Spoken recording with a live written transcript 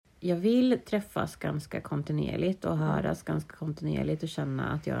jag vill träffas ganska kontinuerligt och höras ganska kontinuerligt och känna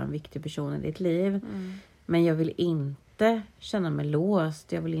att jag är en viktig person i ditt liv. Men jag vill inte känna mig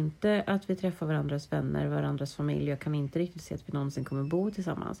låst. Jag vill inte att vi träffar varandras vänner, varandras familj. Jag kan inte riktigt se att vi någonsin kommer bo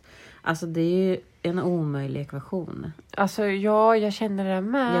tillsammans. Alltså det är ju en omöjlig ekvation. Alltså ja, jag känner det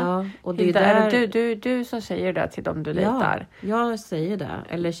med. Ja, och det Hilda, är är du som säger det till dem du litar? Ja, jag säger det.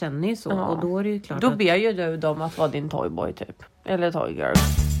 Eller känner ju så. Ja. Och då är det ju klart Då att... ber ju du dem att vara din toyboy typ. Eller toygirl.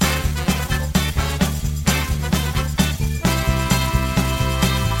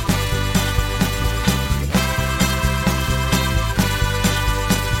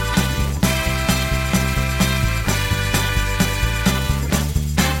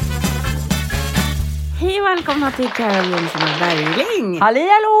 Hej och välkomna till Caroline Jonsson och Bergling. Halli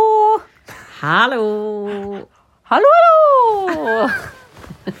hallå! Hallå! Hallå hallå!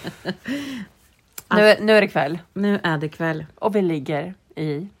 Nu är det kväll. Nu är det kväll. Och vi ligger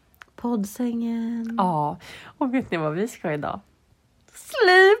i... Poddsängen. Ja. Och vet ni vad vi ska idag?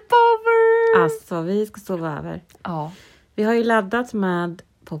 Sleepover! Alltså, vi ska sova över. Ja. Vi har ju laddat med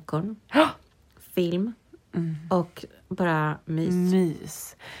popcorn, film och bara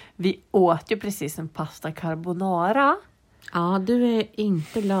mys. Vi åt ju precis en pasta carbonara. Ja, du är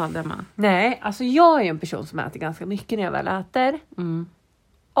inte glad, Emma. Nej, alltså jag är en person som äter ganska mycket när jag väl äter. Mm.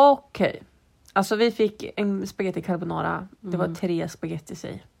 Okej. Alltså vi fick en spaghetti carbonara. Det var 3 spaghetti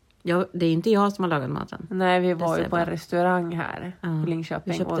i. Ja, det är inte jag som har lagat maten. Nej, vi var ju ser på en jag. restaurang här i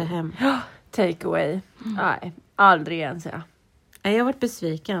Linköping. Vi köpte hem. Take away. Nej, aldrig ens jag. Nej, jag har varit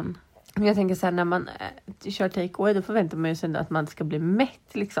besviken. Men jag tänker så här, när man kör take away, då förväntar man sig att man ska bli mätt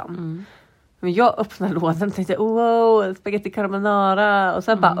liksom. Men jag öppnade lådan och tänkte, wow, spaghetti carbonara. Och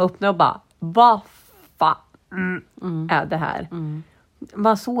sen bara öppnade och bara, vad fan är det här?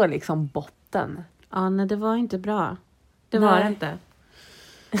 Man såg liksom botten. Ja, nej, det var inte bra. Det var det inte.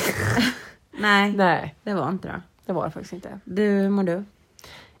 Nej, det var inte bra. Det var det faktiskt inte. Du, hur mår du?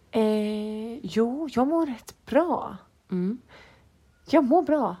 Jo, jag mår rätt bra. Jag mår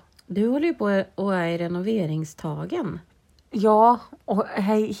bra. Du håller ju på och är i renoveringstagen. Ja, och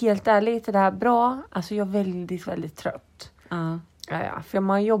helt ärligt är det här bra. Alltså jag är väldigt, väldigt trött. Ja. Ja, för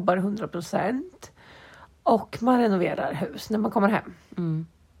man jobbar 100%. Och man renoverar hus när man kommer hem.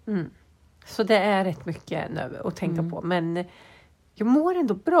 Så det är rätt mycket nu att tänka på. Men jag mår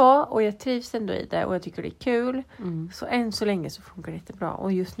ändå bra och jag trivs ändå i det. Och jag tycker det är kul. Så än så länge så funkar det jättebra.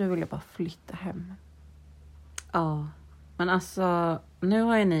 Och just nu vill jag bara flytta hem. Ja. Men alltså, nu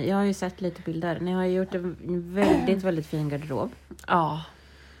har ju jag har ju sett lite bilder. Ni har ju gjort en väldigt, väldigt fin garderob. Ja.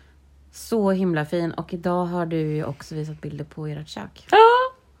 Så himla fin. Och idag har du ju också visat bilder på ert kök. Ja,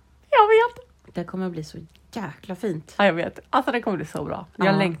 jag vet. Det kommer att bli så jäkla fint. Ja, jag vet. Alltså det kommer bli så bra.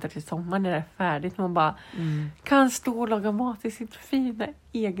 Jag längtar till sommaren när det är färdigt. Man bara kan stå och laga mat i sitt fina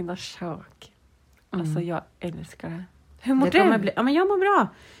egna kök. Alltså jag älskar det. Hur mår du? Ja, men jag mår bra.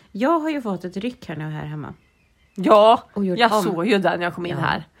 Jag har ju fått ett ryck här nu här hemma. Ja, Och jag såg ju den när jag kom in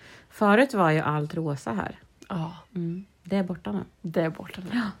här. Förut var ju allt rosa här. Ja. Det är borta nu. Det är borta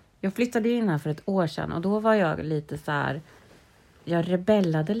nu. Jag flyttade in här för ett år sedan och då var jag lite så här... Jag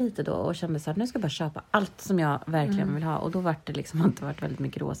rebellade lite då och kände så här, nu ska jag bara köpa allt som jag verkligen vill ha. Och då var det liksom inte varit väldigt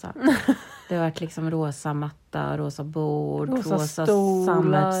mycket rosa. Det var liksom rosa matta, rosa bord, rosa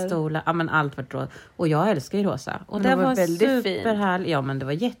sammetsstolar. Ja, men allt var rosa. Och jag älskar ju rosa. Och det var väldigt superhärligt. Ja, men det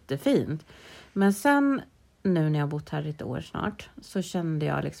var jättefint. Men sen, nu när jag har bott här ett år snart, så kände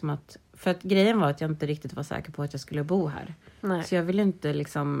jag liksom att... För att grejen var att jag inte riktigt var säker på att jag skulle bo här. Nej. Så jag vill inte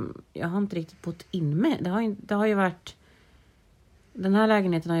liksom... Jag har inte riktigt bott in mig. Det har ju varit... Den här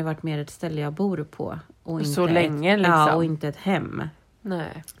lägenheten har ju varit mer ett ställe jag bor på. Och inte så länge liksom. Ja, och inte ett hem.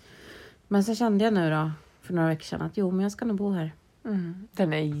 Nej. Men så kände jag nu då, för några veckor sedan, att jo, men jag ska nog bo här.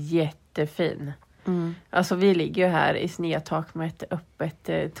 Den är jättefin. Alltså vi ligger ju här i snedtak med ett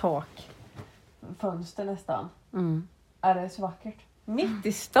öppet tak. Fönster nästan. Är det så vackert? Mitt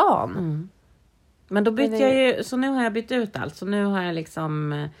i stan. Men då bytte jag ju, så nu har jag bytt ut allt. Så nu har jag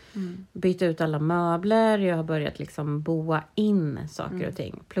liksom bytt ut alla möbler. Jag har börjat liksom boa in saker och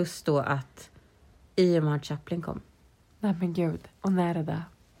ting. Plus då att i och med att Chaplin kom. Nej men gud, och när är det?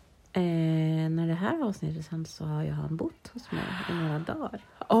 När det här avsnittet sen så har jag han bott hos mig i några dagar.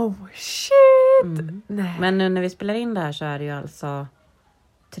 Oh shit! Nej. Men nu när vi spelar in det här så är det ju alltså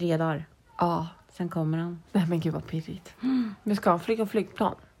 3 dagar. Ja. Sen kommer han. Nej men gud vad pirrigt. Men ska han flyga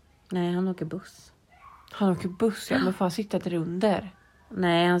flygplan? Nej, han åker buss. Han åker buss, ja. Men får han sitta där under?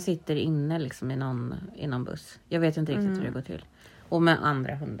 Nej, han sitter inne liksom i någon buss. Jag vet inte riktigt hur det går till. Och med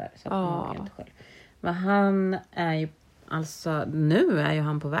andra hundar. Så att han åker inte själv. Men han är ju... Alltså, nu är ju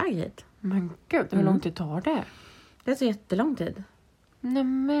han på väg hit. Men gud, hur lång tid tar det? Det tar jättelång tid. Nej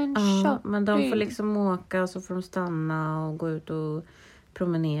men Ja, men de får shopping. liksom åka och så får de stanna och gå ut och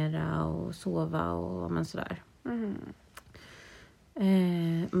promenera och sova och men sådär.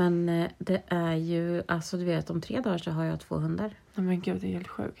 Men det är ju, alltså du vet, om 3 dagar så har jag 2 hundar. Nej men gud, det är helt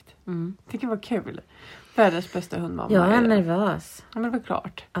sjukt. Mm. Tycker det var kul. Världens bästa hundmamma. Jag är det. nervös. Ja, men det var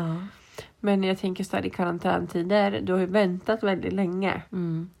klart. Ja. Men jag tänker så här, i karantäntider, du har ju väntat väldigt länge.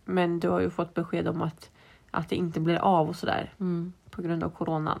 Mm. Men du har ju fått besked om att det inte blir av och sådär. Mm. På grund av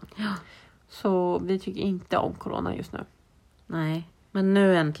coronan. Ja. Så vi tycker inte om corona just nu. Nej, men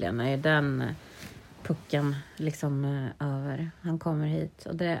nu äntligen är den pucken liksom över. Han kommer hit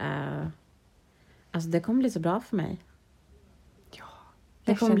och det är... Alltså det kommer bli så bra för mig. Ja.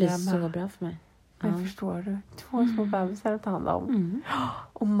 Det kommer bli känner så med. bra för mig. Men förstår du? 2 små bebisar att ta hand om. Mm.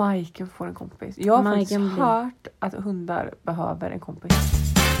 Och Majken får en kompis. Jag har faktiskt Majken blir- hört att hundar behöver en kompis.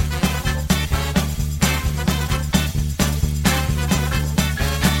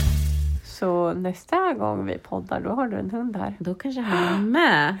 Så nästa gång vi poddar, då har du en hund här. Då kanske han är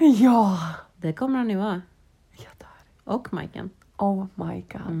med. Ja! Det kommer han ju vara. Jag dör. Och Majken. Oh my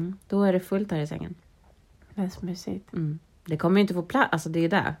god. Mm. Då är det fullt här i sängen. Det är så mysigt. Mm. Det kommer ju inte få plats. Alltså det är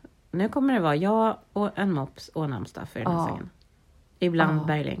det. Nu kommer det vara jag och en mops och en Amstaff i den här Ja. sängen. Ibland Ja.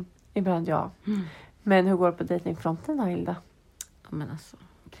 Bergling. Ibland ja. Mm. Men hur går det på dejtingfronten då, Hilda? Ja, men alltså,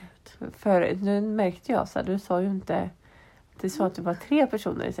 gud. För nu märkte jag så här, du sa ju inte... Du sa att det var 3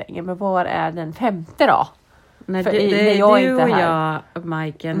 personer i sängen, men var är den 5:e då? Nej, För det när är jag du inte är och här. jag,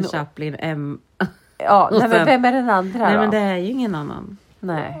 Majken, No. Chaplin, M. Ja, Och nej, men sen- vem är den andra Nej, då? men det är ju ingen annan.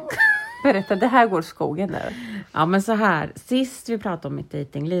 Nej. Berätta, det här går skogen nu. Ja, men så här. Sist vi pratade om mitt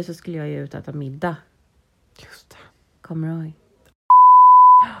dejtingliv så skulle jag ju ut och äta middag. Just det. Kommer du ihåg?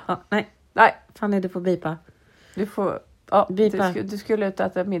 Ja, nej, Nej, Fanny, du får bipa. du får... Ja, Bipa. du skulle ut och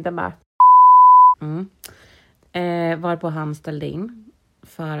äta middag med. Mm. Varpå han ställde in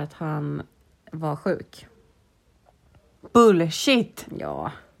för att han var sjuk. Bullshit!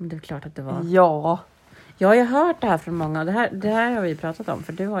 Ja, men det är klart att det var. Ja. Jag har ju hört det här från många och det här har vi pratat om.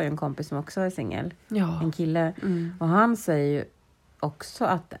 För du har ju en kompis som också är singel. Ja. En kille. Mm. Och han säger ju också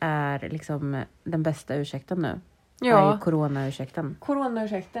att det är liksom den bästa ursäkten nu. Är ju Ja. corona-ursäkten.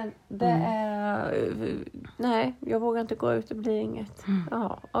 Coronaursäkten. Det är... Nej, jag vågar inte gå ut. Det blir inget.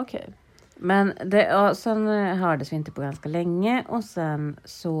 Ja, okej. Men sen hördes vi inte på ganska länge. Och sen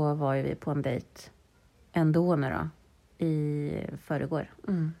så var ju vi på en dejt ändå nu då. I förrgår.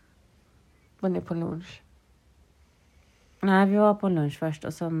 Mm. Var ni på lunch? Nej, vi var på en lunch först.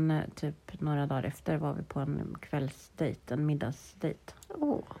 Och sen typ några dagar efter var vi på en kvällsdejt. En middagsdejt.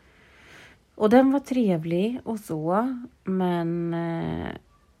 Åh. Och den var trevlig och så. Men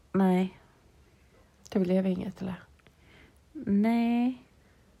nej. Det blev inget, eller? Nej.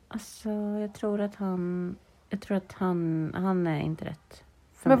 Alltså jag tror att han är inte rätt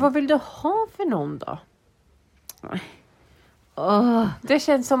för Men mig. vad vill du ha för någon då? Åh. Det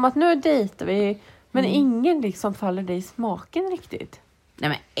känns som att nu dejtar vi. Men ingen liksom faller dig i smaken riktigt. Nej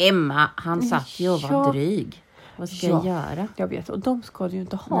men Emma, han satt ju och var Ja. dryg. Vad ska Ja. jag göra? Jag vet, och de ska du ju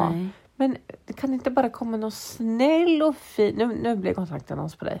inte ha. Nej. Men det kan inte bara komma någon snäll och fin... Nu blir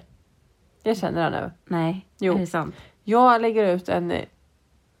kontaktannons på dig. Jag känner det nu. Nej, Jo. är det sant? Jag lägger ut en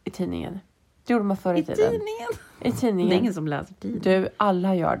i tidningen. Det gjorde man förr i tiden. tidningen? I Det är tidningen. ingen som läser tidningen. Du,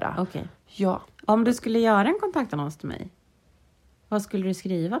 alla gör det. Okej. Ja. Om du skulle göra en kontaktannons till mig, vad skulle du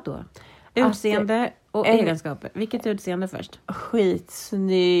skriva då? Utseende och en- egenskaper. Vilket utseende först?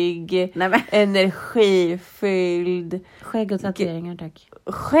 Skitsnygg. Nej men. Energifylld. Skägg och tatueringar, tack.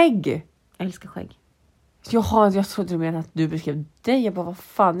 Skägg. Jag älskar skägg. Jaha, jag trodde du menade att du beskrev dig. Jag bara, vad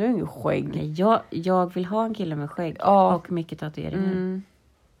fan, du är ingen skägg. Nej, jag vill ha en kille med skägg Ja. och mycket tatueringar. Mm.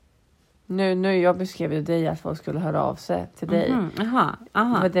 Nu jag beskrev ju dig att folk skulle höra av sig till dig. Mhm, Jaha, Det var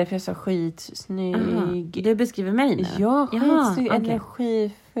aha. därför jag sa skitsnygg. Aha. Du beskriver mig nu? Ja, Jaha, skitsnygg, okej.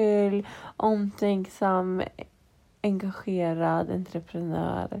 energifull, omtänksam, engagerad,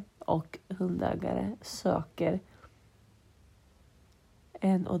 entreprenör och hundägare söker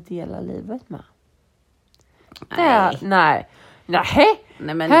en att dela livet med. Nej.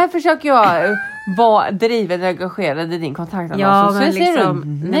 Nej men, Här försöker jag vara driven och engagerad i din kontakt. ja, Så men säger liksom, du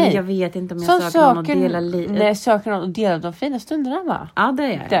nej. nej. Men jag vet inte om jag Som söker någon att dela livet. Nej, söker någon att dela de fina stunderna med. Ja, det är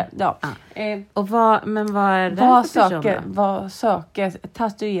jag. Det, ja. Ja. Eh, Och vad är det för person då? vad söker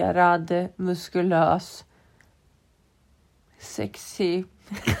tatuerad, muskulös, sexy,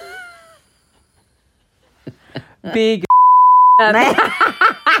 big. Nej.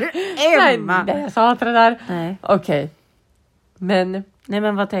 Nej, Emma! nej, jag sa inte det där. Nej. Okej. Men Nej,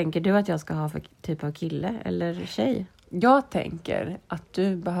 men vad tänker du att jag ska ha för typ av kille eller tjej? jag tänker att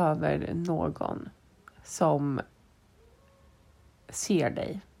du behöver någon som ser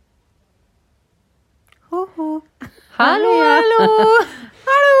dig. Hoho. Hallå!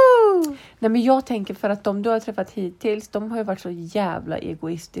 Hallå! Nej, men jag tänker för att de du har träffat hittills, de har ju varit så jävla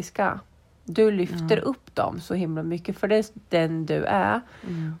egoistiska. Du lyfter upp dem så himla mycket, för det är den du är.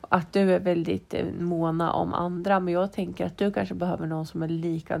 Att du är väldigt måna om andra, men jag tänker att du kanske behöver någon som är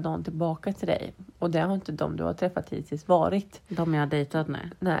likadan tillbaka till dig. Och det har inte de du har träffat hittills varit. De jag har dejtat,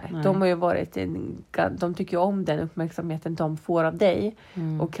 Nej. De har ju varit de tycker ju om den uppmärksamheten de får av dig.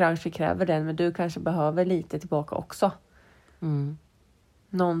 Och kanske kräver den, men du kanske behöver lite tillbaka också.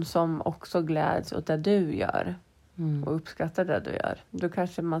 Någon som också gläds åt det du gör. Och uppskattar det du gör. Då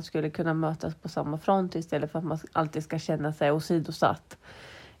kanske man skulle kunna mötas på samma front istället för att man alltid ska känna sig åsidosatt.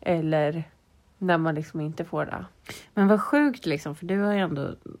 Eller när man liksom inte får det. Men vad sjukt liksom, för du har ju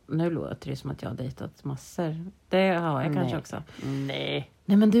ändå, nu låter det som att jag har dejtat massor. Det har jag kanske också. Nej,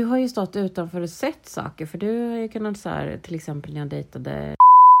 men du har ju stått utanför och sett saker. För du har ju kunnat så här, till exempel när jag dejtade,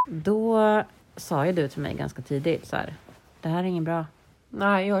 då sa ju du till mig ganska tidigt så här, det här är ingen bra.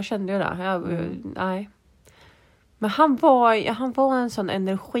 Nej, jag kände ju det. Nej. Men han var en sån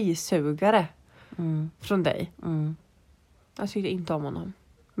energisugare från dig. Jag tyckte inte om honom.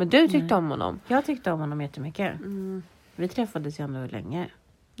 Men du tyckte om honom. Jag tyckte om honom jättemycket. Vi träffades ju ändå länge.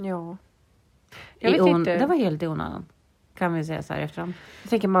 Ja. Det var helt i onödan. Kan vi säga så här efterhand. Jag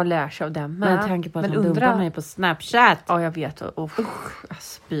tänker man lär sig av dem. Men tanke på att han dumpade mig på Snapchat. Ja, jag vet. Jag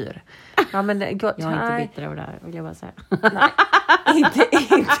spyr. Ja, men, jag är inte bitter över det här, vill jag bara säga. Nej,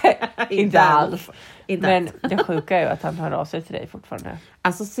 inte alls. Men alls. det sjuka är ju att han hör av sig till dig fortfarande.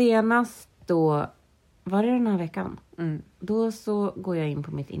 Alltså senast då, var det den här veckan? Då så går jag in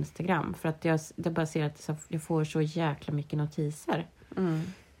på mitt Instagram. För att jag bara ser att jag får så jäkla mycket notiser.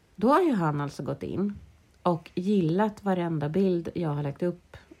 Då har ju han alltså gått in och gillat varenda bild jag har lagt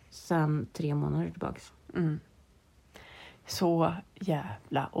upp sedan 3 månader tillbaks. Så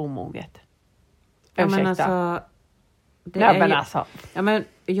jävla omoget. Ja, men alltså, ja, men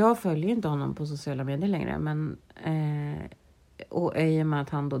jag följer inte honom på sociala medier längre. Men och i och med att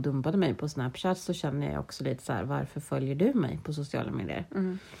han då dumpade mig på Snapchat så känner jag också lite så här, varför följer du mig på sociala medier?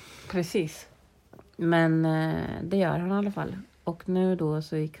 Precis. Men det gör han i alla fall. Och nu då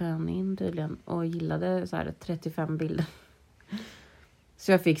så gick han in tydligen och gillade så här 35 bilder.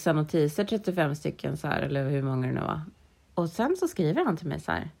 Så jag fick så notiser, 35 stycken så här, eller hur många det nu var. Och sen så skriver han till mig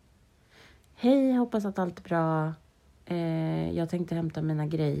så här: hej, hoppas att allt är bra. Jag tänkte hämta mina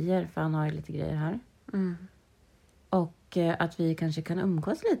grejer, för han har ju lite grejer här. Och att vi kanske kan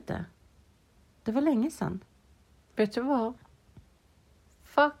umgås lite. Det var länge sedan. Vet du vad?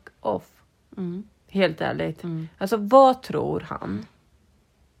 Fuck off. Helt ärligt. Alltså, vad tror han?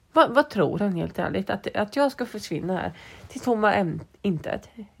 Vad tror han helt ärligt? Att jag ska försvinna här till tomma intet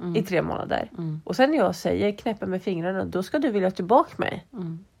i 3 månader. Och sen när jag säger knäppa med fingrarna, då ska du vilja tillbaka mig.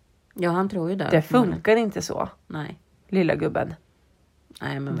 Ja, han tror ju det. Det funkar inte så. Nej. Lilla gubben.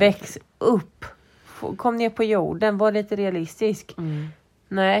 Nej, men väx upp. Kom ner på jorden. Var lite realistisk.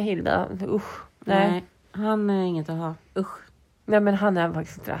 Nej, Hilda. Usch. Nej. Han är inget att ha. Usch. Nej, men han är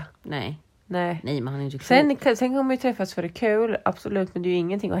faktiskt inte det. Nej, men han är inte sen kan man ju träffas för det kul. Absolut, men det är ju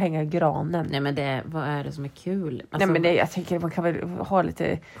ingenting att hänga i granen. Nej, men vad är det som är kul? Alltså, nej, men jag tänker man kan väl ha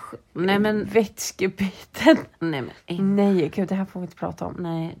lite vätskebyten. Nej, gud, det här får vi inte prata om.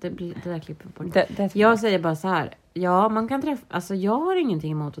 Nej, det där klipper på det. Jag säger bara så här. Ja, man kan träffa, alltså jag har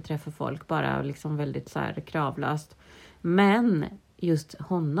ingenting emot att träffa folk, bara liksom väldigt så här kravlöst. Men just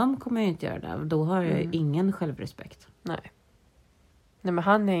honom kommer jag inte göra det. Då har jag ingen självrespekt. Nej, men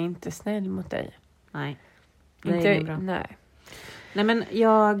han är inte snäll mot dig. Nej. Det är inte bra. Nej, men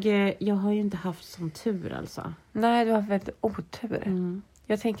jag har ju inte haft sån tur alltså. Nej, du har väldigt otur.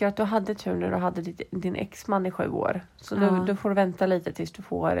 Jag tänker att du hade tur när du hade din exman i 7 år. Så du får vänta lite tills du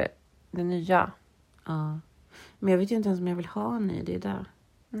får det nya. Ja. Men jag vet ju inte ens om jag vill ha en ny, det är det.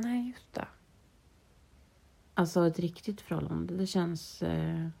 Nej, just det. Alltså ett riktigt förhållande, det känns...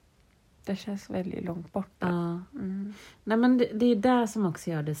 Det känns väldigt långt borta. Ja. Nej, men det är det som också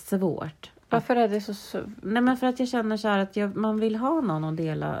gör det svårt. Varför är det så... Nej, men för att jag känner så här att man vill ha någon att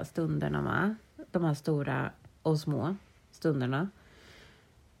dela stunderna med. De här stora och små stunderna.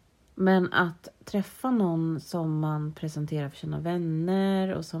 Men att träffa någon som man presenterar för sina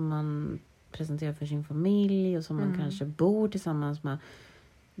vänner och som man presenterar för sin familj och som man kanske bor tillsammans med.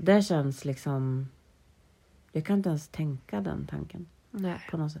 Det känns liksom... Jag kan inte ens tänka den tanken. Nej.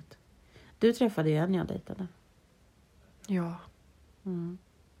 På något sätt. Du träffade ju en jag dejtade. Ja.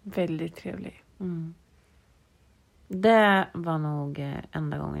 Väldigt trevlig. Det var nog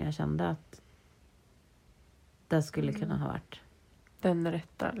enda gången jag kände att det skulle kunna ha varit. Den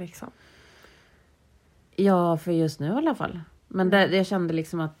rätta liksom. Ja, för just nu i alla fall. Men jag kände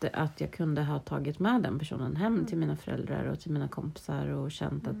liksom att jag kunde ha tagit med den personen hem till mina föräldrar och till mina kompisar och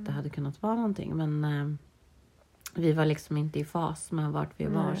känt att det hade kunnat vara någonting. Men vi var liksom inte i fas med vart vi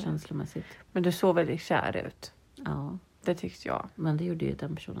var känslomässigt. Men du såg väldigt kär ut. Ja. Det tyckte jag. Men det gjorde ju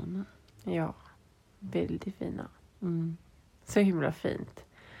den personen. Ja. Väldigt fina. Mm. Så himla fint.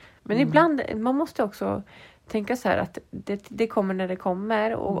 Men ibland, man måste också tänka så här att det kommer när det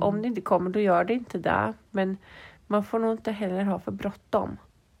kommer. Och om det inte kommer, då gör det inte det. Men man får nog inte heller ha för bråttom.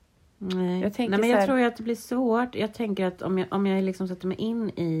 Nej, jag tror ju att det blir svårt. Jag tänker att om jag liksom sätter mig in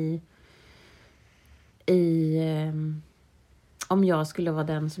i om jag skulle vara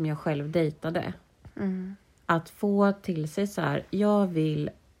den som jag själv dejtade. Att få till sig så här, jag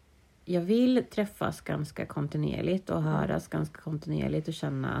vill träffas ganska kontinuerligt och höras ganska kontinuerligt och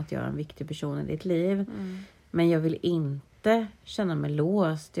känna att jag är en viktig person i ditt liv. Men jag vill inte känna mig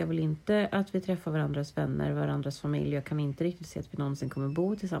låst. Jag vill inte att vi träffar varandras vänner, varandras familj. Jag kan inte riktigt se att vi någonsin kommer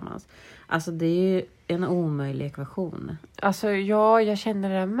bo tillsammans. Alltså det är ju en omöjlig ekvation. Alltså ja, jag känner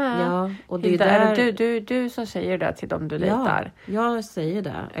det med. Ja, och det Hilda, är det du som säger det till dem du dejtar? Ja, jag säger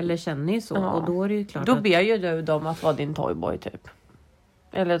det. Eller känner ju så. Ja. Och då är det ju klart då ber ju du dem att vara din toyboy typ.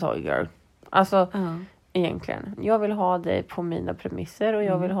 Eller toygirl. Alltså, egentligen. Jag vill ha dig på mina premisser och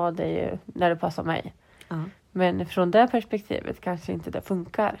jag vill ha dig när det passar mig. Ja. Men från det perspektivet kanske inte det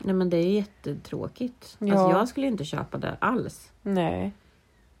funkar. Nej, men det är jättetråkigt. Ja. Alltså jag skulle inte köpa det alls. Nej.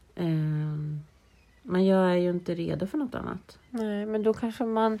 Men jag är ju inte redo för något annat. Nej, men då kanske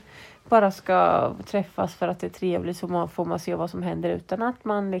man bara ska träffas för att det är trevligt, så får man se vad som händer utan att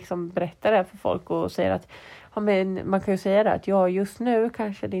man liksom berättar det för folk och säger att men man kan ju säga det att just nu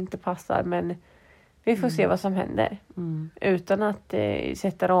kanske det inte passar, men vi får se vad som händer. Utan att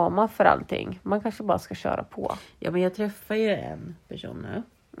sätta ramar för allting. Man kanske bara ska köra på. Ja, men jag träffar ju en person nu.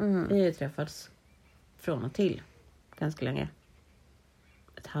 Vi har ju träffats från och till ganska länge.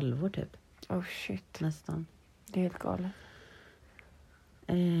 Ett halvår typ. Oh shit. Nästan. Det är helt galet.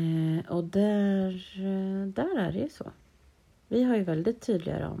 Och där är det ju så. Vi har ju väldigt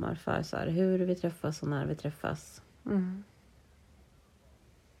tydliga ramar för så här, hur vi träffas och när vi träffas.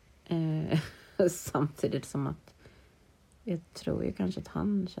 Samtidigt som att jag tror ju kanske att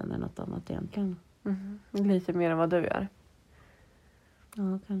han känner något annat egentligen. Lite mer än vad du gör.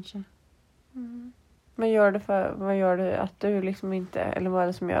 Ja, kanske. Men vad gör det att du liksom inte, eller vad är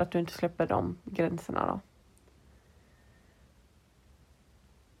det som gör att du inte släpper de gränserna då?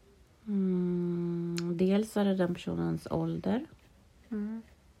 Dels är det den personens ålder.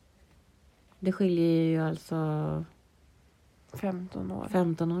 Det skiljer ju alltså 15 år.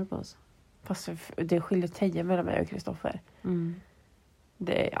 15 år på oss. Fast det skiljer 10 mellan mig och Kristoffer.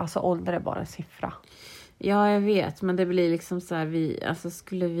 Alltså ålder är bara en siffra. Ja, jag vet. Men det blir liksom så här,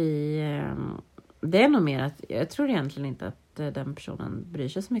 det är nog mer att, jag tror egentligen inte att den personen bryr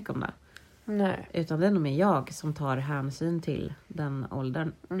sig så mycket om det. Nej. Utan det är nog mer jag som tar hänsyn till den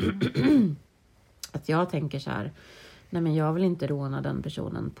åldern. Att jag tänker så här, nej men jag vill inte råna den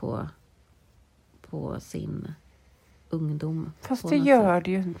personen på sin ungdom. Fast det gör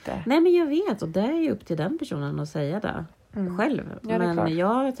det ju inte. Nej, men jag vet, och det är ju upp till den personen att säga det själv. Ja, men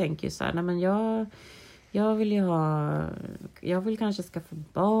jag tänker ju så här, nej men jag vill ju jag vill kanske skaffa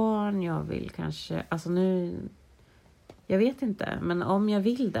barn, jag vill kanske, alltså nu, jag vet inte, men om jag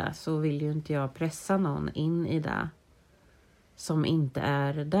vill det så vill ju inte jag pressa någon in i det som inte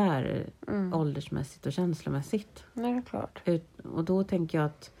är där åldersmässigt och känslomässigt. Nej, det är klart. Och då tänker jag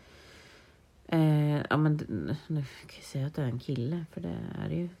att ja, men nu kan jag säga att det är en kille, för det är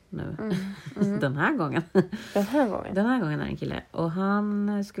det ju nu. Den här gången. Den här gången är det en kille. Och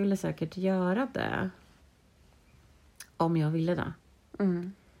han skulle säkert göra det om jag ville det.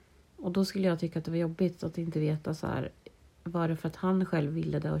 Och då skulle jag tycka att det var jobbigt att inte veta så här, var det för att han själv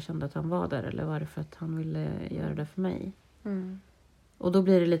ville det och kände att han var där, eller var det för att han ville göra det för mig? Och då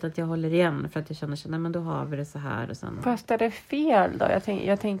blir det lite att jag håller igen, för att jag känner nej, men då har vi det så här och sen. Fast är det fel då?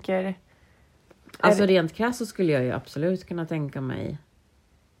 Jag tänker. Alltså rent krasst så skulle jag ju absolut kunna tänka mig.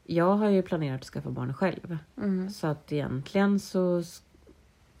 Jag har ju planerat att skaffa barn själv. Så att egentligen så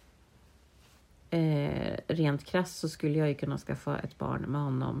rent krasst så skulle jag ju kunna skaffa ett barn med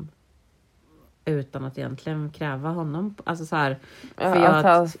honom utan att egentligen kräva honom. Alltså så här, för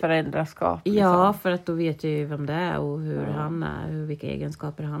hans föräldraskap. Liksom. Ja, för att då vet jag ju vem det är och hur han är, vilka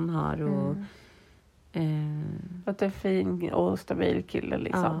egenskaper han har. Och, att det är fin och stabil kille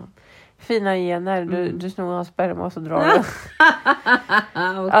liksom. Ja. Fina gener. Du snor hans sperma och så drar du.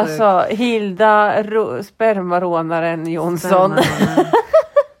 Alltså Hilda spermarånaren Jonsson.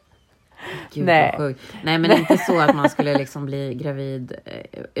 Gud, Nej. vad sjukt. Nej, men inte så att man skulle liksom bli gravid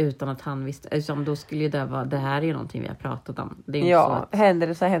utan att han visste. Då skulle ju det här är ju någonting vi har pratat om. Det är inte så att, händer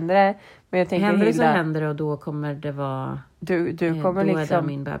det så händer det. Men jag tänker händer det så händer det och då kommer det vara... Du kommer då liksom... är det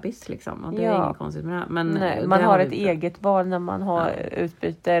min bebis liksom. Och det är inget konstigt med det. Men Nej, det man har vi ett eget val när man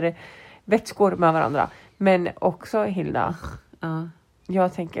utbyter vätskor med varandra. Men också Hilda. Ja.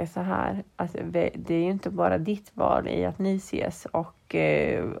 Jag tänker så här. Att det är ju inte bara ditt val i att ni ses och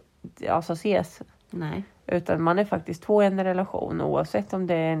alltså ses. Nej. Utan man är faktiskt 2 i en relation. Oavsett om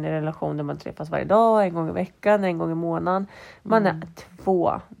det är en relation där man träffas varje dag, en gång i veckan, en gång i månaden. Man är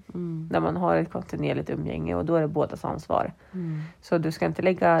 2 när man har ett kontinuerligt umgänge. Och då är det bådas ansvar. Så du ska inte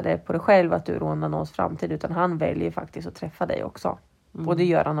lägga det på dig själv att du rånar någons framtid. Utan han väljer faktiskt att träffa dig också. Och det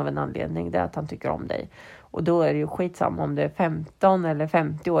gör han av en anledning. Det är att han tycker om dig. Och då är det ju skitsamma om det är 15 eller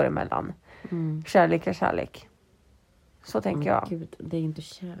 50 år emellan. Kärlek är kärlek. Så tänker jag. Gud, det är inte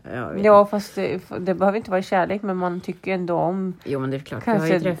kärlek. Ja, fast det behöver inte vara kärlek. Men man tycker ändå om... Jo, men det är klart.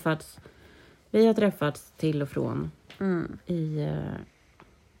 Kanske... Vi har träffats till och från i...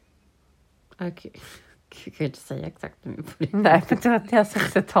 Jag kan inte säga exakt nu. Nej, för jag har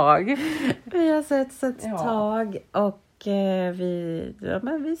sett ett tag. Vi har sett ett tag och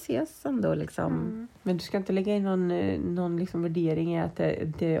vi ses ändå liksom. Men du ska inte lägga in någon liksom värdering i att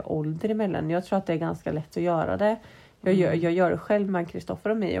det är ålder emellan. Jag tror att det är ganska lätt att göra det. Jag gör det själv med Kristoffer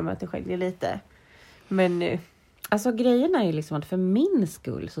och mig om att det skiljer lite. Men... Alltså grejen är ju liksom att för min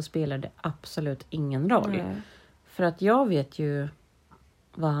skull så spelar det absolut ingen roll. Nej. För att jag vet ju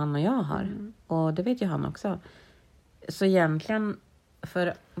vad han och jag har. Och det vet ju han också. Så egentligen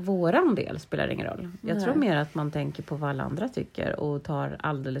för våran del spelar det ingen roll. Jag tror mer att man tänker på vad alla andra tycker och tar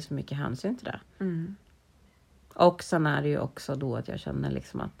alldeles för mycket hänsyn till det. Och sen är det ju också då att jag känner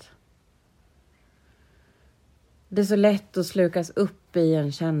liksom att det är så lätt att slukas upp i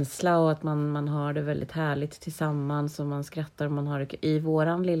en känsla och att man har det väldigt härligt tillsammans och man skrattar och man har det i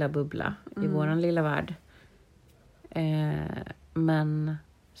våran lilla bubbla, i våran lilla värld. Men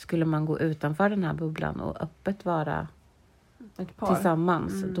skulle man gå utanför den här bubblan och öppet vara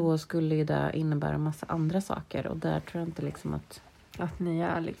tillsammans, då skulle ju det innebära en massa andra saker. Och där tror jag inte liksom att ni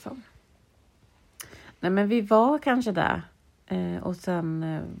är liksom... Nej, men vi var kanske där. Och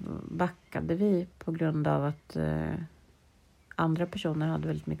sen backade vi på grund av att andra personer hade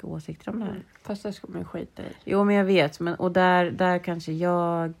väldigt mycket åsikter om det här. Fast det ska man skita i. Jo, men jag vet. Och där kanske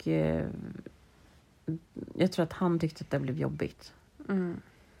jag tror att han tyckte att det blev jobbigt.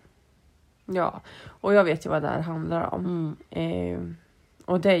 Ja, och jag vet ju vad det här handlar om.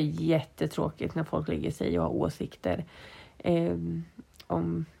 Och det är jättetråkigt när folk lägger sig och har åsikter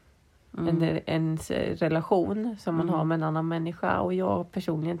om ens relation som man har med en annan människa. Och jag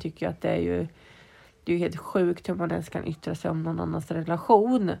personligen tycker att det är helt sjukt hur man ens kan yttra sig om någon annans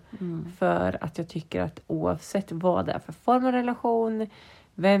relation. För att jag tycker att oavsett vad det är för form av relation,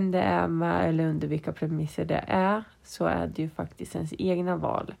 vem det är med eller under vilka premisser det är, så är det ju faktiskt ens egna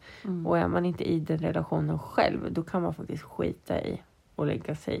val. Och är man inte i den relationen själv, då kan man faktiskt skita i och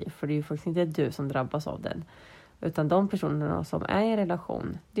lägga sig. För det är ju faktiskt inte du som drabbas av den. Utan de personerna som är i en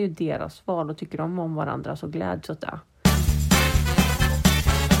relation, det är ju deras val och tycker de om varandra så gläds åt det.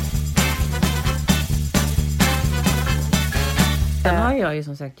 Sen har jag ju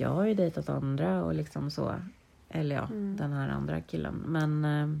som sagt, jag har ju dejtat andra och liksom så. Eller ja, den här andra killen. Men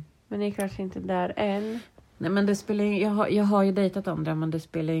ni är kanske inte där än. Nej, men det spelar jag har ju dejtat andra, men det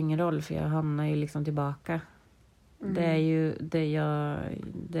spelar ju ingen roll för jag hamnar ju liksom tillbaka. Det är ju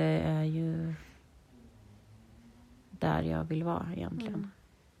där jag vill vara egentligen.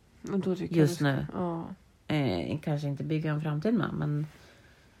 Och då tycker just nu. Ja. Kanske inte bygga en framtid med,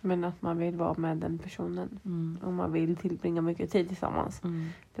 men att man vill vara med den personen. Och man vill tillbringa mycket tid tillsammans.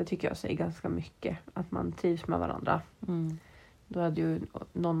 Det tycker jag säger ganska mycket. Att man trivs med varandra. Då är det ju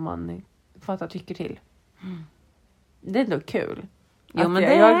någon man fattar tycker till. Det är ändå kul. Jo, men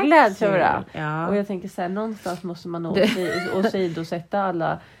jag gläds över det. Ja. Och jag tänker så här, någonstans måste man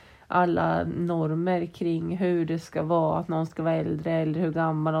åsidosätta alla normer kring hur det ska vara. Att någon ska vara äldre eller hur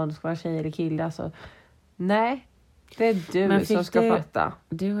gammal någon ska vara, tjej eller kille. Alltså, nej, det är du som ska fatta.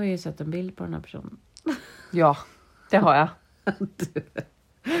 Du har ju sett en bild på den här personen. Ja, det har jag.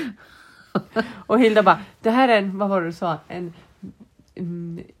 Och Hilda bara, det här är vad var det du sa? En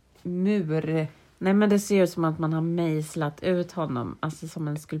mur. Nej, men det ser ut som att man har mejslat ut honom. Alltså som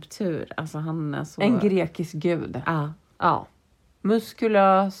en skulptur. Alltså han är så... En grekisk gud. Ja.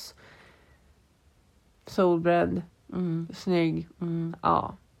 Muskulös. Solbränd. Snygg.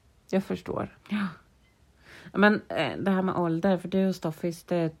 Ja, jag förstår. Ja. Men det här med ålder, för du och Stoffis,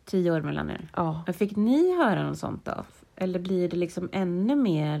 det är 10 år mellan er. Ja. Fick ni höra något sånt då? Eller blir det liksom ännu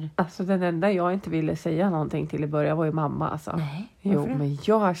mer? Alltså den enda jag inte ville säga någonting till i början var ju mamma. Alltså. Nej, jo, varför det? men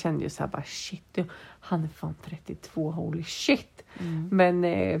jag kände ju så här bara shit. Han är fan 32, holy shit. Men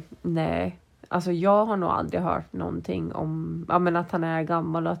nej. Alltså jag har nog aldrig hört någonting om men att han är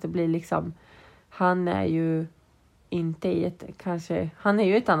gammal och att det blir liksom. Han är ju inte i ett han är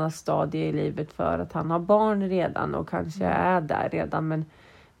ju ett annat stadie i livet för att han har barn redan och kanske är där redan.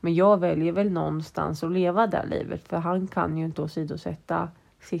 Men jag väljer väl någonstans att leva det livet. För han kan ju inte åsidosätta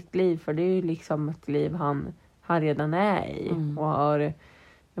sitt liv. För det är ju liksom ett liv han redan är i. Och har,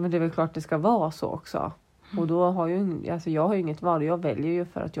 men det är väl klart det ska vara så också. Och då har jag har ju inget val. Jag väljer ju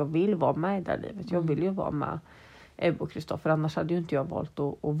för att jag vill vara med i det livet. Jag vill ju vara med Ebbe och Kristoffer. Annars hade ju inte jag valt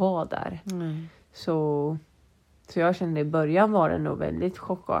att vara där. Så jag kände i början var det nog väldigt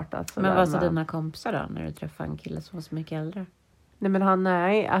chockartat. Men vad sa dina kompisar då när du träffade en kille som var så mycket äldre? Nej men han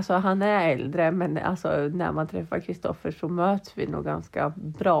är äldre, men alltså när man träffar Kristoffer så möts vi nog ganska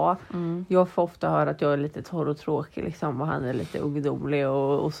bra. Jag får ofta höra att jag är lite torr och tråkig liksom, och han är lite ungdomlig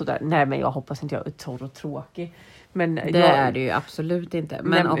och sådär. Nej men jag hoppas inte jag är torr och tråkig. Men det är det ju absolut inte.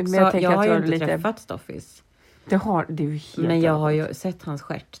 Men också, men jag har ju inte träffat Stoffis. Det är ju helt. Men jag har ju sett hans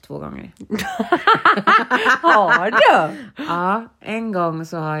stjärt 2 gånger. Har du? Ja, en gång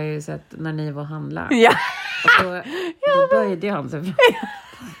så har jag ju sett när ni var handla. Ja. Och då böjde han sig fram.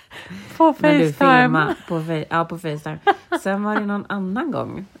 På FaceTime. På FaceTime. Sen var det någon annan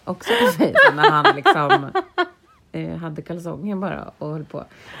gång också på FaceTime när han liksom hade kalsongen bara och höll på.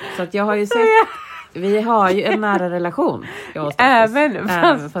 Så att jag har ju sett, vi har ju en nära relation. Även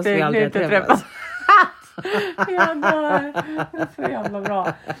fast vi aldrig har träffats. Ja, det är så jävla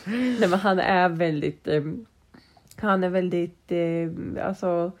bra. Nej, men han är väldigt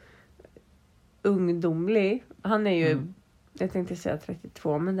alltså ungdomlig. Han är ju jag tänkte säga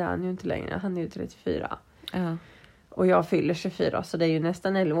 32, men det är han ju inte längre. Han är ju 34. Ja. Och jag fyller 24, så det är ju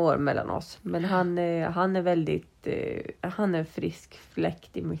nästan 11 år mellan oss. Men han är väldigt han är frisk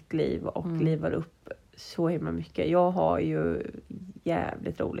fläkt i mitt liv och livar upp så himla mycket. Jag har ju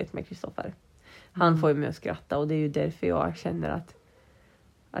jävligt roligt med Kristoffer. Han får ju mig att skratta, och det är ju därför jag känner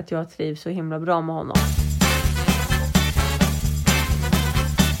att jag trivs så himla bra med honom.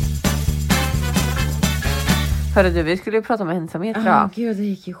 Hörru du, vi skulle ju prata om ensamhet. Gud, det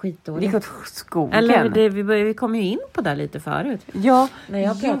gick ju skitdåligt. Det gick åt skogen. Eller vi kom ju in på det lite förut. Ja, när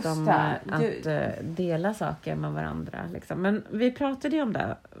jag pratade om att dela saker med varandra. Liksom. Men vi pratade ju om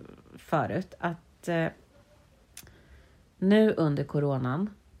det förut. Att nu under coronan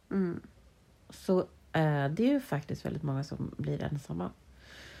så är det ju faktiskt väldigt många som blir ensamma.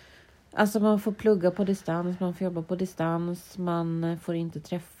 Alltså man får plugga på distans, man får jobba på distans, man får inte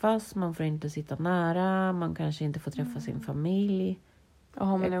träffas, man får inte sitta nära, man kanske inte får träffa sin familj. Och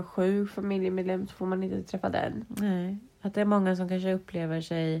har man en sjuk familjemedlem så får man inte träffa den. Nej, att det är många som kanske upplever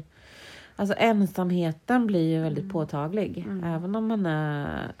sig... Alltså ensamheten blir ju väldigt påtaglig. Även om man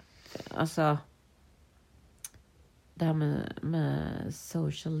är... Alltså... Det här med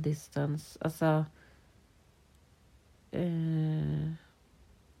social distance. Alltså...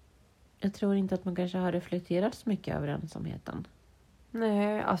 jag tror inte att man kanske har reflekterat så mycket över ensamheten.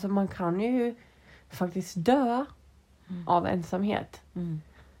 Nej, alltså man kan ju faktiskt dö av ensamhet.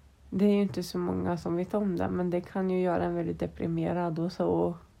 Det är ju inte så många som vet om det, men det kan ju göra en väldigt deprimerad och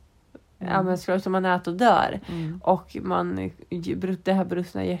så. Ja, men så som man äter och dör. Och det här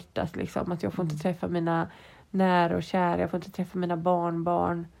brustna hjärtat liksom, att jag får inte träffa mina nära och kära, jag får inte träffa mina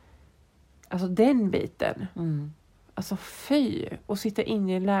barnbarn. Alltså den biten. Alltså fy. Och sitta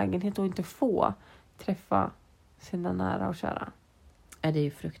inne i en lägenhet och inte få träffa sina nära och kära. Det är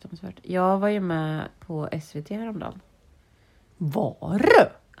ju fruktansvärt. Jag var ju med på SVT häromdagen. Var du?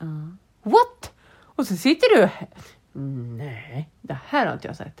 Ja. What? Och så sitter du här. Nej, det här har inte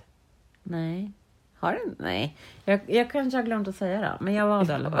jag sett. Nej. Har du? Nej. Jag kanske har glömt att säga det. Men jag var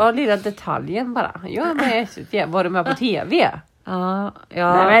där. Ja, lilla detaljen bara. Jag är med i SVT. Var du med på TV? Ja,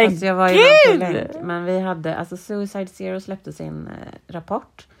 nej, fast jag var ju med på länk. Men vi hade, alltså Suicide Zero släppte sin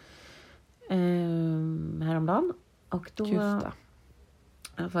rapport häromdagen. Och då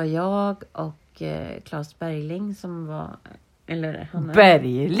var jag och Claes Bergling som var, eller han är,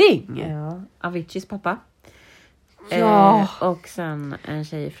 Bergling? Ja, Aviciis pappa. Ja. Och sen en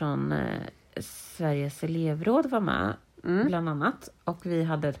tjej från Sveriges elevråd var med bland annat. Och vi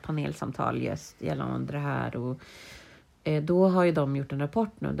hade ett panelsamtal just gällande det här. Och då har ju de gjort en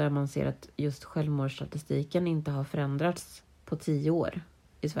rapport nu där man ser att just självmordsstatistiken inte har förändrats på 10 år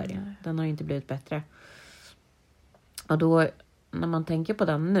i Sverige. Nej. Den har inte blivit bättre. Och då, när man tänker på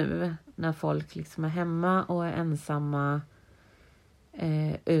den nu, när folk liksom är hemma och är ensamma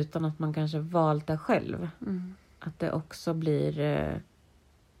utan att man kanske valt det själv. att det också blir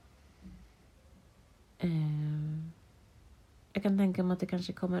jag kan tänka mig att det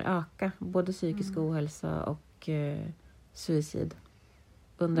kanske kommer öka både psykisk ohälsa och suicid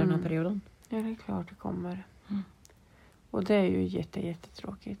under den här perioden. Ja, det är klart det kommer. Och det är ju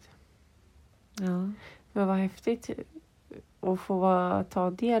jättetråkigt. Ja. Men vad häftigt att få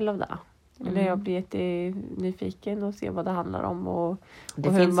ta del av det. Eller jag blir jättenyfiken och se vad det handlar om. Och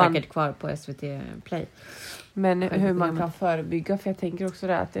det finns säkert kvar på SVT Play. Men hur man kan förebygga. För jag tänker också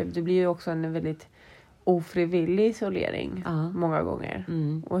det att det blir ju också en väldigt ofrivillig isolering många gånger.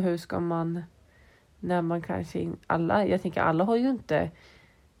 Och hur ska man, när man kanske jag tänker alla har ju inte,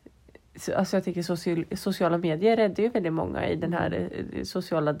 alltså jag tänker sociala medier räddar ju väldigt många i den här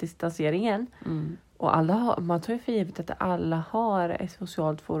sociala distanseringen. Och man tar ju för givet att alla har ett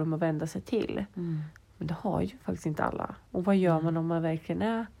socialt forum att vända sig till. Men det har ju faktiskt inte alla. Och vad gör man om man verkligen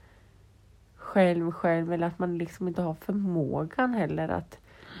är själv eller att man liksom inte har förmågan heller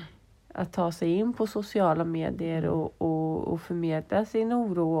att ta sig in på sociala medier och förmedla sin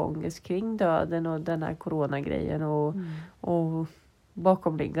oro och ångest kring döden och den här coronagrejen och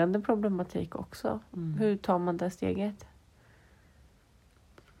bakomliggande problematik också. Hur tar man det steget?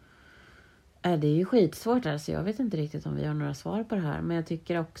 Det är ju skitsvårt här, så jag vet inte riktigt om vi har några svar på det här. Men jag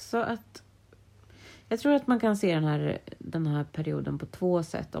tycker också att jag tror att man kan se den här perioden på 2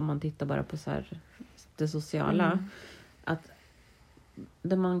 sätt om man tittar bara på så här det sociala. Att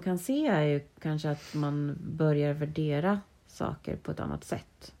det man kan se är ju kanske att man börjar värdera saker på ett annat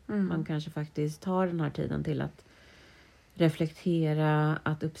sätt. Man kanske faktiskt tar den här tiden till att reflektera,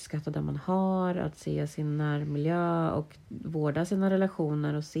 att uppskatta det man har, att se sin närmiljö och vårda sina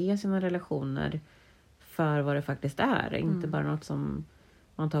relationer och se sina relationer för vad det faktiskt är. Inte bara något som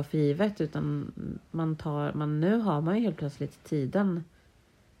man tar för givet, utan nu har man ju helt plötsligt tiden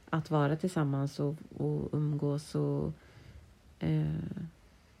att vara tillsammans och umgås och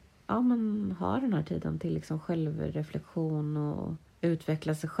man har den här tiden till liksom självreflektion och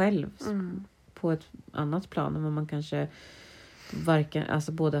utveckla sig själv på ett annat plan än vad man kanske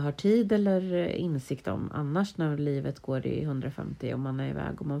både har tid eller insikt om annars när livet går i 150 och man är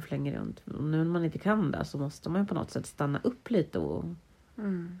iväg och man flänger runt. Och nu när man inte kan det så måste man på något sätt stanna upp lite och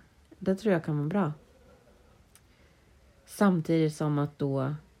det tror jag kan vara bra. Samtidigt som att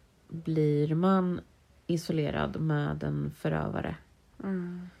då blir man isolerad med en förövare.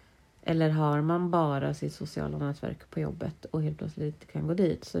 Eller har man bara sitt sociala nätverk på jobbet och helt plötsligt inte kan gå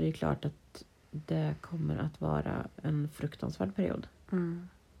dit, så det är klart att det kommer att vara en fruktansvärd period.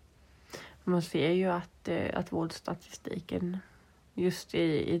 Man ser ju att våldsstatistiken just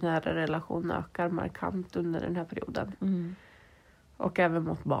i nära relation ökar markant under den här perioden. Och även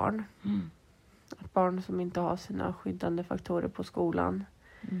mot barn. Att barn som inte har sina skyddande faktorer på skolan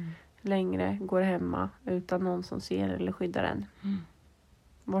längre går hemma utan någon som ser eller skyddar en.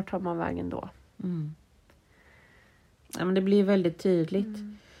 Vart tar man vägen då? Ja, men det blir väldigt tydligt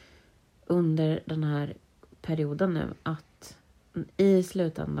under den här perioden nu att i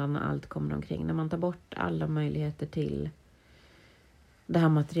slutändan när allt kommer omkring, när man tar bort alla möjligheter till det här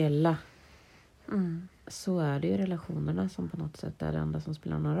materiella, så är det ju relationerna som på något sätt är det enda som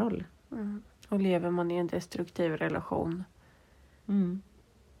spelar någon roll. Och lever man i en destruktiv relation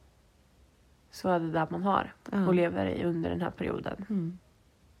så är det där man har och lever i under den här perioden.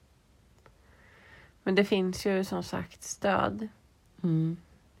 Men det finns ju som sagt stöd.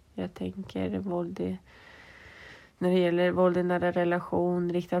 Jag tänker när det gäller våld i nära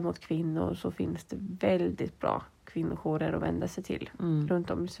relation riktat mot kvinnor, så finns det väldigt bra kvinnojourer att vända sig till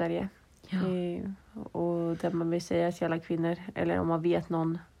runt om i Sverige. Och där man vill säga till alla kvinnor, eller om man vet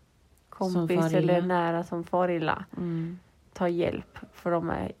någon kompis eller nära som far illa, ta hjälp, för de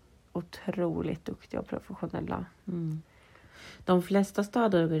är otroligt duktiga och professionella. De flesta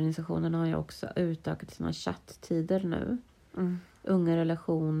stödorganisationerna har ju också utökat sina chatttider nu. Unga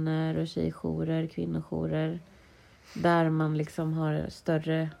relationer och tjejjourer, kvinnojourer, där man liksom har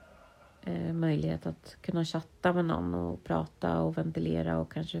större möjlighet att kunna chatta med någon och prata och ventilera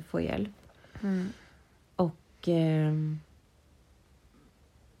och kanske få hjälp. Och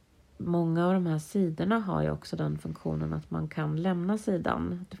många av de här sidorna har ju också den funktionen att man kan lämna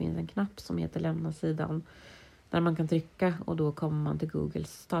sidan. Det finns en knapp som heter lämna sidan, där man kan trycka och då kommer man till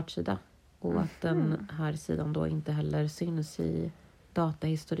Googles startsida. Och att den här sidan då inte heller syns i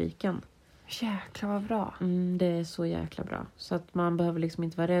datahistoriken. Jäklar vad bra. Det är så jäkla bra. Så att man behöver liksom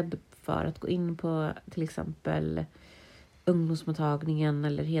inte vara rädd för att gå in på till exempel ungdomsmottagningen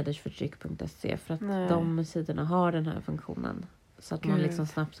eller hedersförtryck.se, för att de sidorna har den här funktionen. Så att man liksom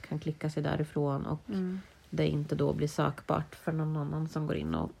snabbt kan klicka sig därifrån och det inte då blir sökbart för någon annan som går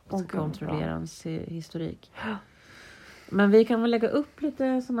in och kontrollerar ens historik. Men vi kan väl lägga upp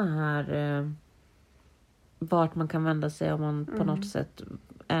lite såna här vart man kan vända sig om man på något sätt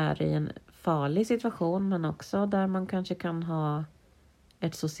är i en farlig situation, men också där man kanske kan ha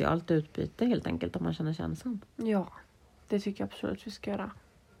ett socialt utbyte helt enkelt om man känner sig ensam. Ja, det tycker jag absolut vi ska göra.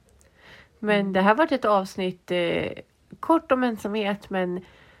 Men det här var ett avsnitt kort om ensamhet, men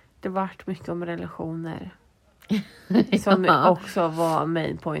det vart mycket om relationer. Som också var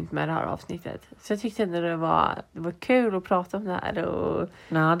main point med det här avsnittet. Så jag tyckte ändå det var kul att prata om det här och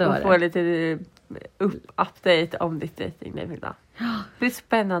få lite update om ditt datingliv, Hilda. Det blir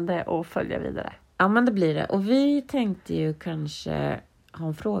spännande att följa vidare. Ja, men det blir det. Och vi tänkte ju kanske ha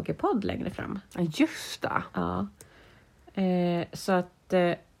en frågepodd längre fram. Just det. Ja. Så att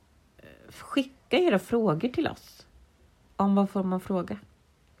skicka era frågor till oss. Om vad får man fråga?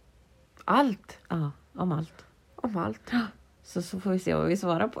 Allt. Ja, om allt. Om allt. Så får vi se vad vi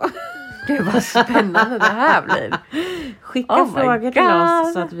svarar på. Det var spännande det här blir. Skicka frågor till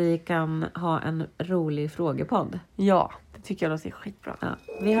oss så att vi kan ha en rolig frågepodd. Ja, det tycker jag låter skitbra. Ja,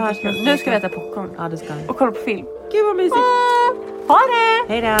 vi hörs. Nu ska vi äta popcorn. Ja, det ska vi. Och kolla på film. Gud vad mysigt. Ha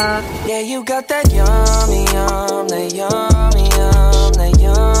det! Hej då! Yeah, you got that yummy, that yummy, that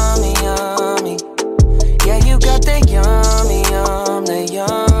yummy, yummy. Yeah, you got that yummy, that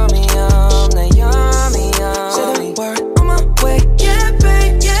yummy, that yummy, yummy. Say the word on my way. Yeah,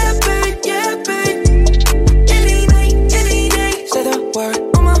 babe, yeah, babe, yeah, babe. Any night, any day. Say the word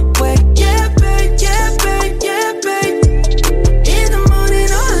on my way. Yeah, babe, yeah, babe, yeah, babe. In the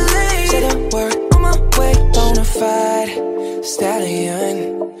morning or late. Say the word on my way. Bonafide stallion.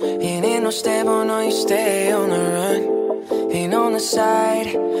 Ain't no stable, no, you stay on the run. Ain't on the side,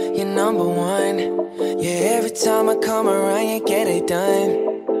 you're number one. Yeah, every time I come around, you get it done.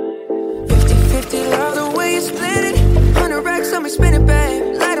 50-50, love the way you split it. 100 racks on me, spin it,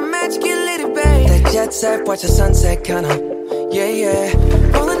 babe. Light a match, get lit, babe. That jet set, watch the sunset, kinda. Yeah, yeah.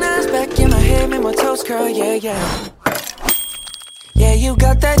 Rolling eyes back in my head, make my toes curl, yeah, yeah. Yeah, you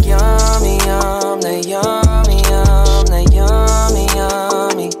got that yummy, that yummy, that yummy,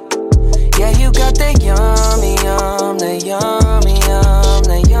 yummy. Yeah, you got that yummy, that yummy,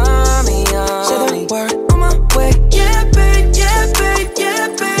 that yummy, yummy. Say the word on my way. Yeah, babe, yeah, babe, yeah,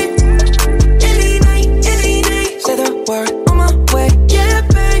 babe. Any night, any day. Say the word on my way. Yeah,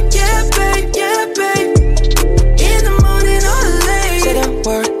 babe, yeah, babe, yeah, babe. In the morning or late. Say the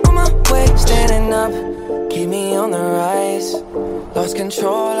word on my way. Standing up, keep me on the rise. Lost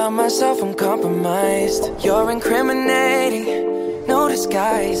control of myself, I'm compromised. You're incriminating. No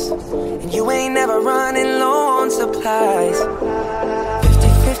disguise, and you ain't never running low on supplies.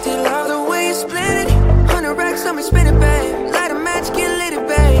 50-50, love the way you split it. 100 racks on me, spin it, babe. Light a match, get lit,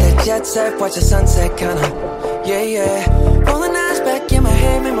 babe. That jet set, watch the sunset, kinda. Yeah, yeah. Rolling eyes back in my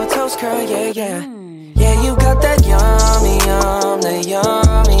head, make my toes curl, yeah, yeah. Yeah, you got that yummy, that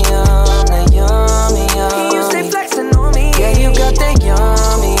yummy, that yummy, yummy. You stay flexing on me. Yeah, you got that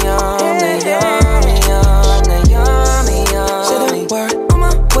yummy, that yummy, that yummy, yummy. Say the word on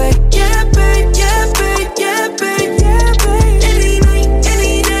my way. Yeah, babe, yeah, babe, yeah, babe, yeah, babe. Any night,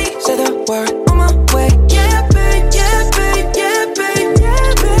 any day. Say the word on my way. Yeah, babe, yeah, babe, yeah, babe,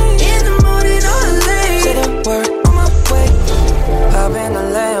 yeah, babe. In the morning or late. Say the word on my way. Hop in the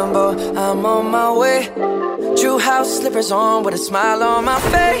Lambo, I'm on my way. True house slippers on with a smile on my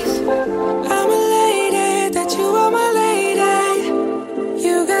face.